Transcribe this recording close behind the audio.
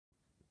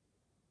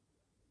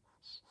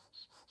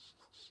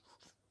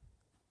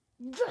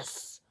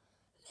Yes!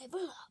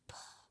 Level up.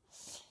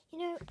 You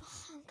know,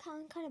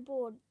 I'm kind of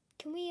bored.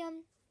 Can we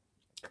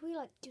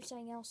like do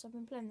something else? I've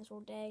been playing this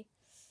all day.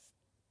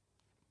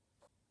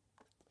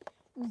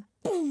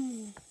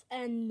 Boom!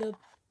 And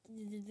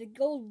the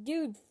gold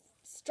dude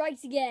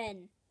strikes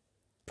again.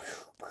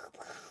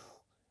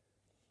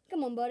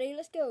 Come on, buddy,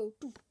 let's go.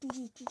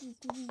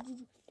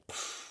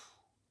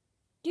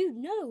 Dude,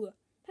 no! I'm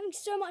having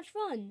so much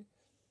fun.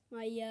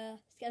 My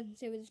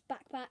skeleton with his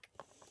backpack.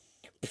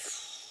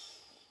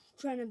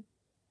 Trying to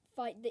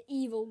fight the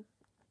evil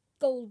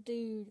gold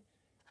dude.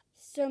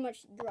 So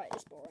much. Right,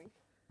 it's boring.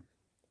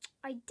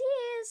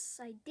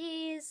 Ideas.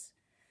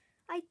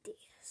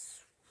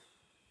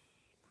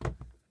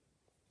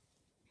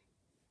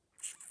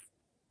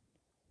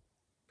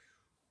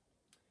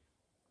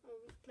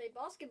 Play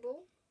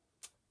basketball.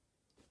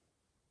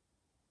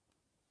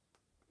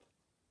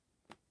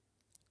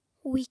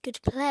 We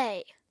could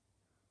play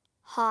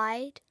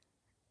hide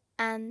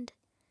and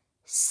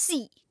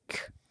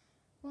seek.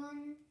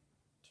 1,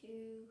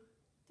 2,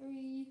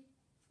 3,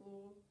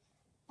 4,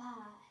 5,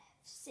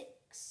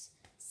 6,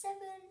 7,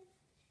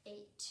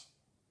 8,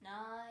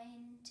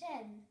 9,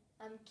 10.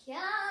 I'm coming.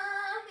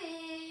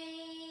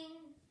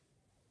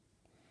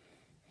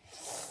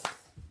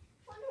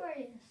 Wonder where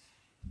he is.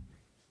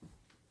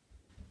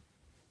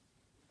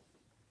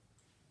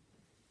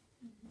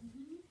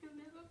 He'll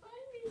never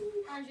find me.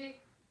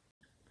 Magic.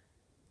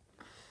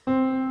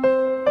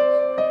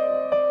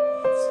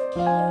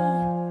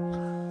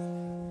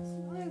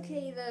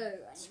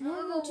 It's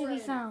nowhere to be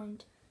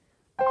found.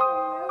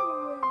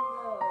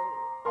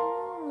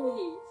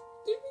 Please,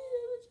 give me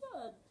another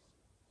chance.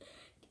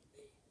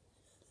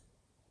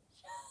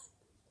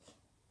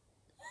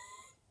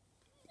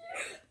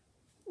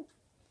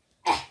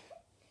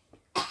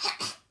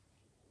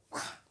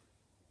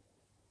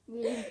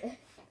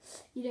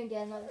 You don't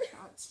get another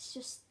chance. It's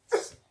just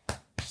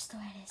the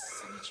way it is,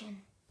 Sunny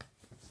Chin.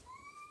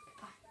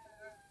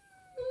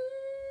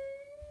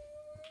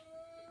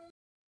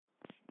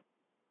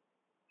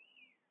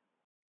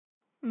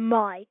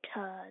 My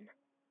turn.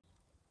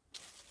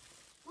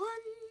 1,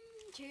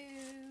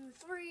 2,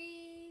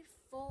 3,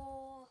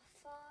 4,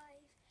 5,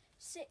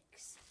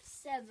 6,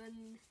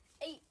 7,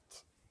 8,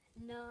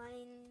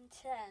 9,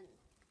 10.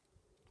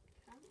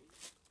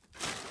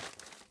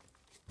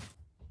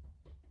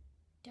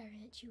 Don't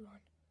hit you on.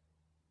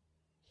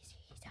 He's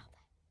out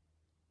there.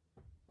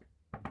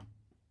 I'm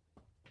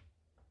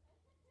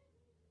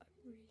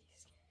really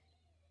scared.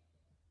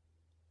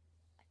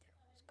 I don't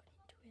know what's got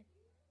into him.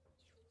 He's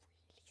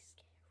really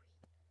scary.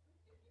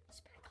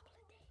 It's been a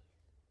couple of days.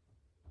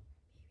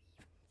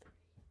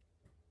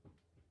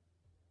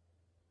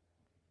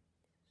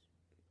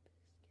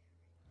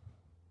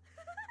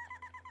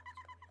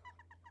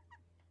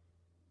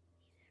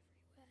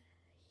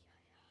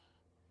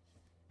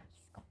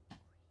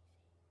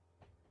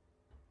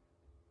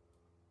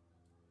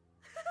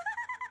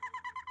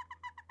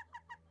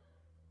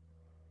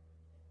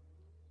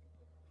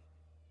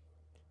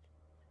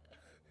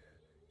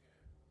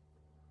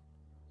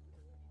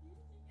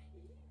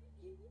 Maybe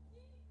even 3.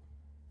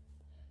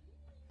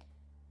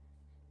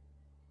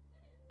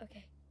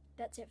 Okay,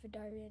 that's it for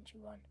Diary Entry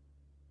 1.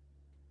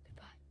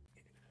 Goodbye.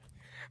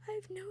 I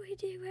have no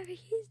idea where he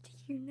is. Do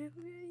you know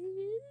where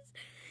he is?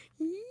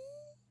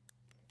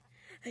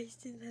 I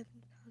still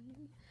haven't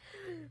found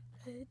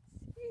him. Let's see.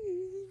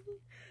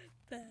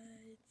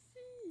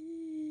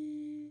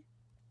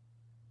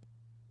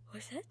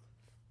 What's that?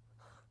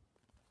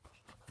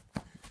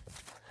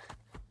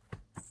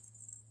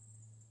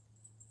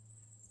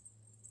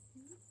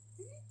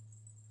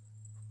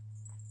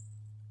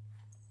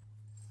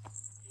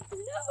 No,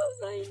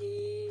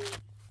 Miney.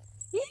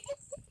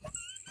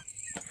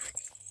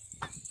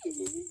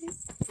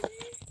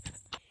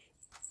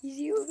 Is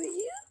he over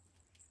here?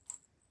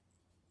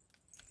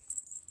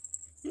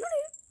 No.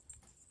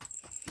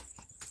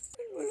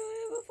 When will I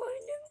ever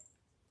find him?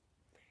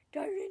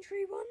 Diary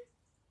Entry 1.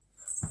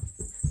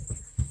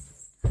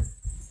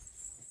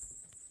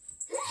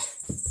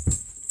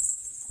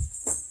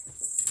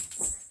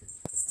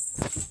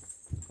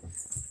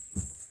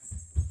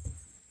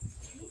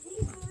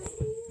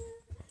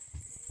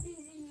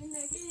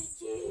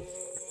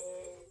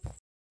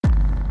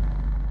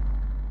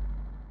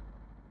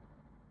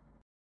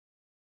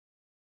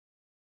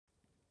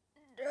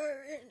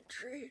 Diary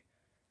Entry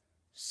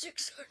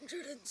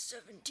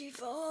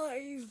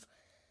 675.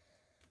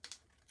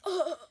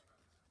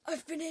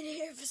 I've been in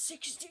here for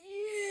 60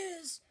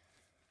 years.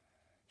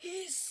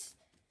 He's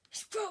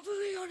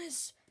probably on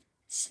his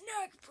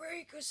snack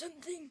break or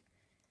something.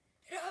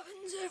 It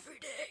happens every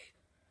day.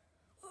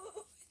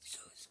 Oh, it's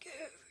so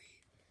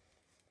scary.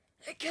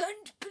 I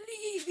can't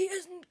believe he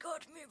hasn't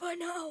got me by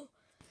now.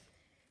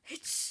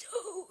 It's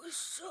so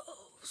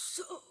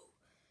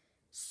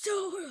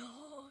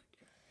hard.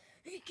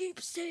 He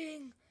keeps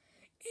saying,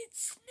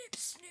 it's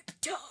snip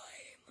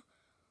time.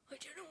 I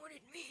don't know what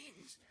it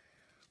means,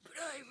 but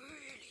I'm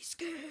really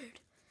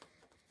scared.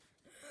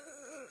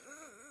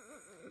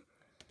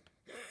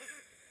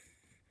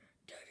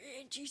 Diary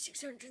Entry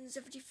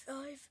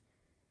 675.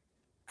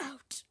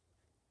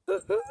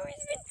 It's been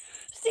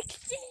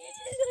 60 years,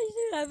 I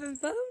still haven't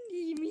found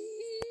me.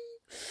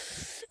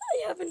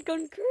 I haven't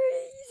gone crazy.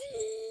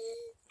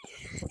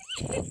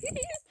 I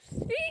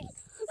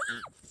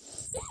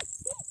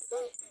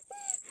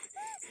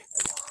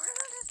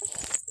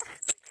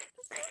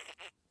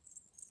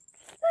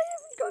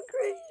haven't gone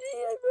crazy,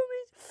 I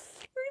promise.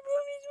 I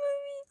promise,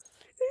 Mommy.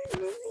 I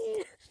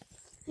promise.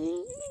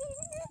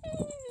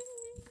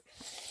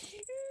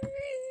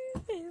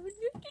 I haven't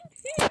looked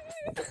in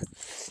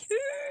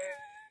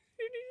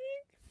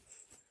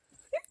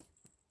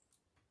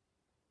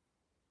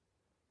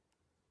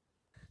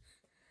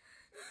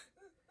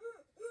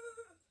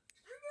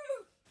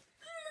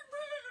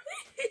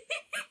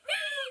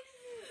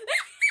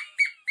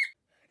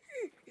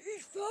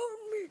He's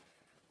found me.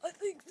 I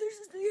think this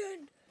is the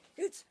end.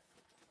 It's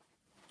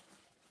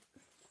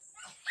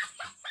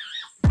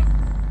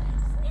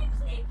Snip,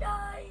 snip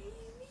time.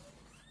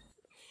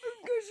 I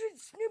guess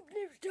it's snip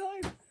nip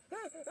time.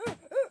 Step back.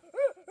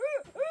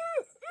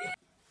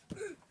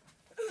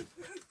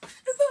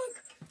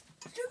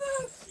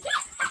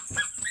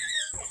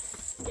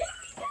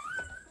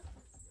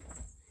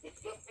 Step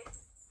back.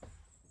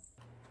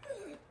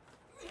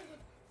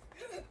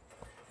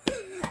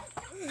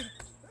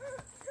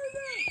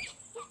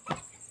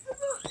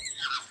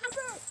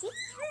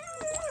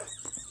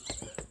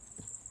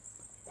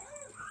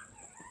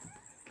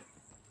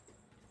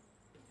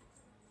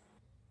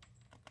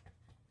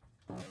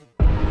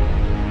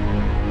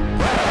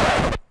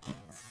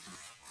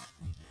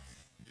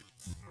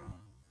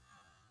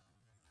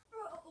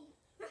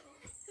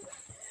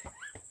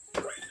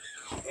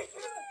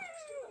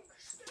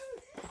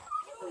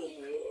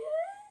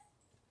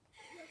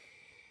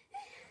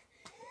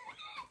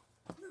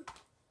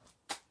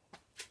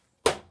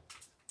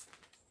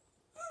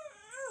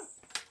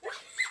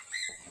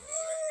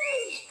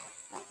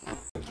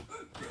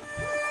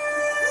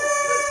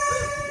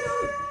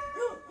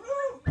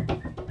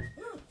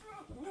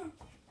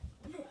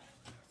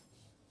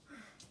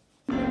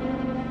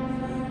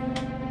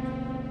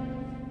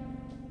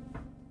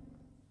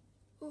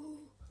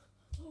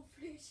 Oh,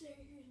 please say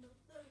he's not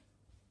there.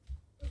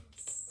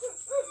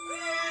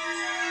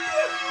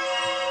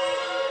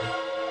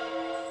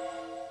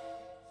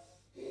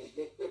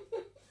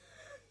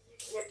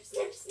 Snip,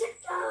 snip, snip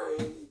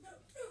time.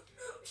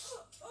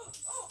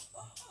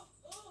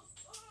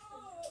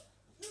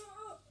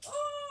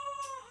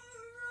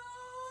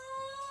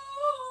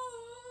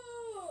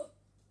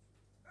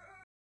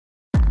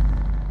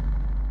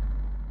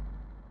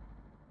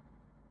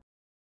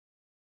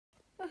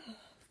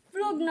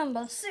 Vlog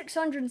number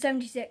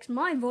 676.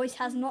 My voice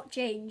has not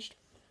changed.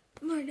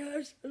 Mine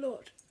has a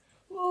lot.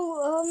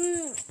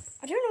 Well,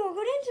 I don't know what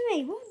got into me.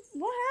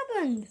 What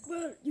happened?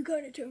 Well, you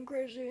kind of turned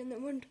crazy and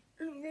then went,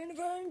 I'm going to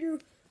find you.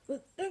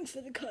 But thanks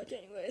for the cut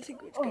anyway. I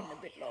think it's getting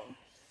a bit long.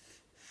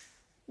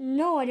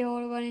 No idea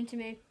what got into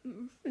me.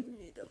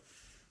 Neither.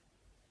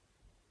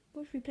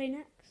 What should we play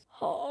next?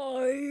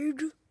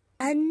 Hide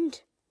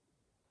and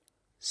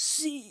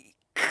seek.